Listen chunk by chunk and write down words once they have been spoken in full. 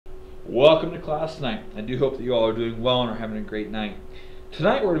Welcome to class tonight. I do hope that you all are doing well and are having a great night.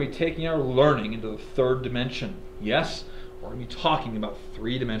 Tonight we're going to be taking our learning into the third dimension. Yes, we're going to be talking about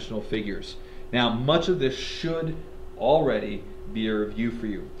three-dimensional figures. Now, much of this should already be a review for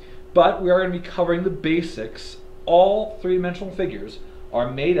you, but we are going to be covering the basics. All three-dimensional figures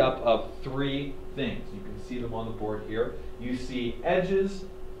are made up of three things. You can see them on the board here. You see edges,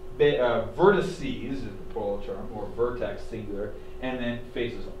 vertices is the plural term, or vertex singular, and then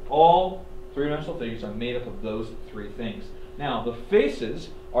faces. All three-dimensional figures are made up of those three things. Now, the faces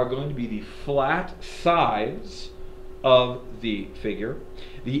are going to be the flat sides of the figure.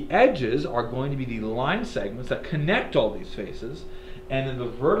 The edges are going to be the line segments that connect all these faces, and then the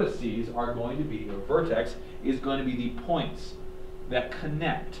vertices are going to be, or vertex, is going to be the points that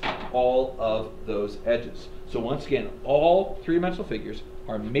connect all of those edges. So once again, all three-dimensional figures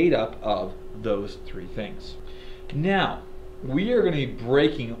are made up of those three things. Now, we are going to be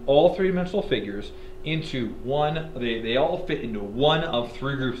breaking all three-dimensional figures into one, they all fit into one of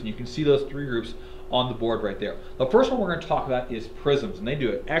three groups, and you can see those three groups on the board right there. The first one we're going to talk about is prisms, and they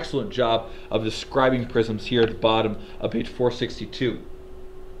do an excellent job of describing prisms here at the bottom of page 462.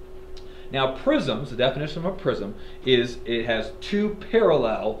 Now, prisms, the definition of a prism is it has two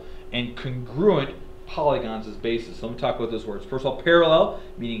parallel and congruent polygons as bases. So let me talk about those words. First of all, parallel,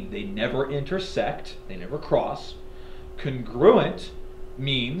 meaning they never intersect, they never cross. Congruent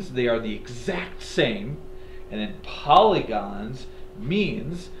means they are the exact same. And then polygons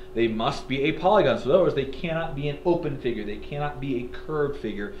means they must be a polygon. So in other words, they cannot be an open figure, they cannot be a curved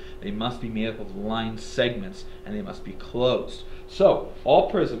figure, they must be made up of line segments, and they must be closed. So all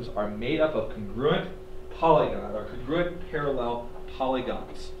prisms are made up of congruent polygon, or congruent parallel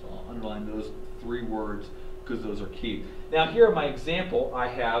polygons. So I'll underline those three words because those are key. Now here in my example I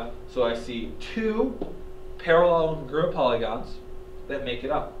have, so I see two parallel and congruent polygons that make it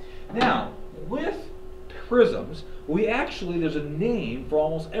up. Now with prisms, there's a name for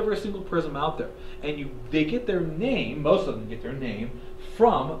almost every single prism out there, and they get their name, most of them get their name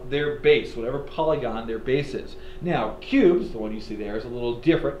from their base, whatever polygon their base is. Now cubes, the one you see there, is a little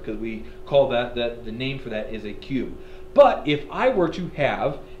different because we call that the name for that is a cube. But if I were to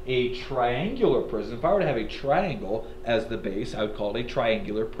have a triangular prism, if I were to have a triangle as the base, I would call it a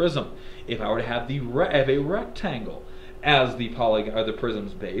triangular prism. If I were to have a rectangle as the polygon or the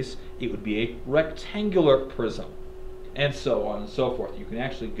prism's base, it would be a rectangular prism, and so on and so forth. You can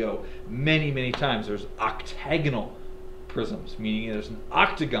actually go many times. There's octagonal prisms, meaning there's an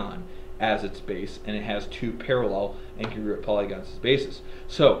octagon as its base, and it has two parallel and congruent polygons as bases.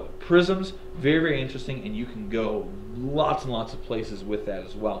 So prisms, very interesting, and you can go lots and lots of places with that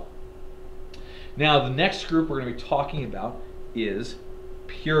as well. Now the next group we're going to be talking about is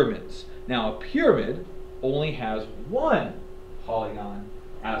pyramids. Now a pyramid only has one polygon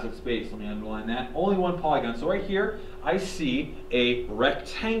as its base. Let me underline that. Only one polygon. So right here I see a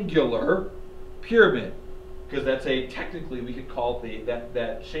rectangular pyramid, because that's technically we could call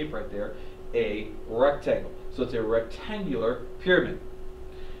that shape right there a rectangle. So it's a rectangular pyramid.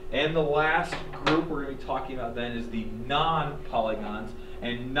 And the last group we're going to be talking about then is the non-polygons.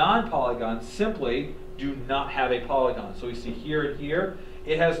 And non-polygons simply do not have a polygon. So we see here and here,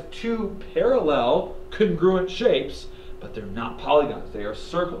 it has two parallel congruent shapes, but they're not polygons. They are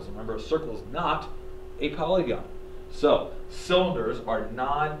circles. Remember, a circle is not a polygon. So cylinders are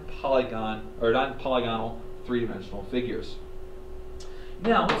non-polygonal three-dimensional figures.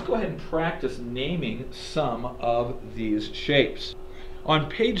 Now let's go ahead and practice naming some of these shapes. On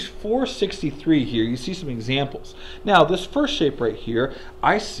page 463 here, you see some examples. Now this first shape right here,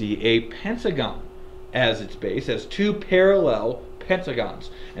 I see a pentagon as its base, as two parallel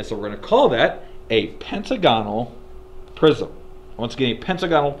pentagons. And so we're going to call that a pentagonal prism. Once again, a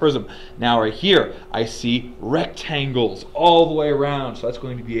pentagonal prism. Now right here, I see rectangles all the way around, so that's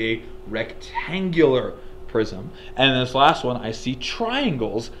going to be a rectangular prism. And this last one, I see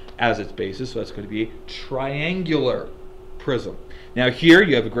triangles as its basis, so that's going to be a triangular prism. Now here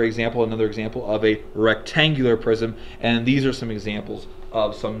you have a great example, another example of a rectangular prism, and these are some examples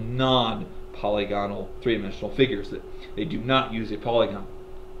of some non-polygonal three-dimensional figures that they do not use a polygon.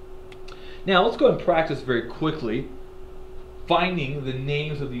 Now let's go ahead and practice very quickly finding the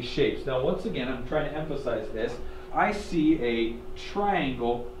names of these shapes. Now once again, I'm trying to emphasize this. I see a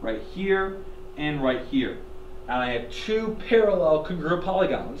triangle right here and right here, and I have two parallel congruent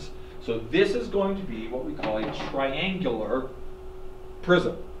polygons. So this is going to be what we call a triangular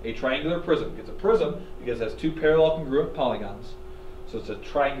prism. A triangular prism. It's a prism because it has two parallel congruent polygons. So it's a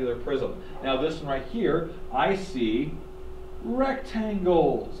triangular prism. Now this one right here, I see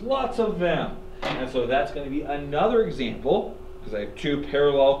rectangles, lots of them. And so that's going to be another example because I have two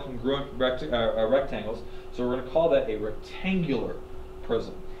parallel congruent rectangles, so we're going to call that a rectangular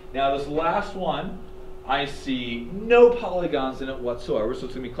prism. Now this last one, I see no polygons in it whatsoever, so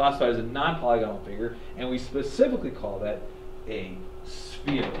it's going to be classified as a non-polygonal figure, and we specifically call that a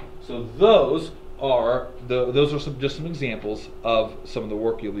sphere. So those are just some examples of some of the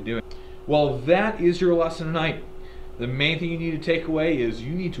work you'll be doing. Well, that is your lesson tonight. The main thing you need to take away is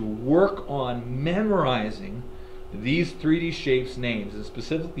you need to work on memorizing these 3D shapes names, and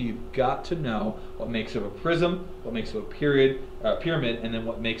specifically you've got to know what makes up a prism, what makes up a pyramid, and then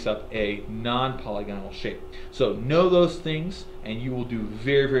what makes up a non-polygonal shape. So know those things and you will do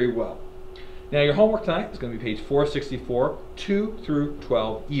very, very well. Now your homework tonight is going to be page 464, 2 through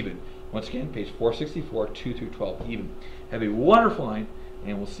 12 even. Once again, page 464, 2 through 12 even. Have a wonderful night,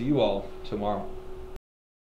 and we'll see you all tomorrow.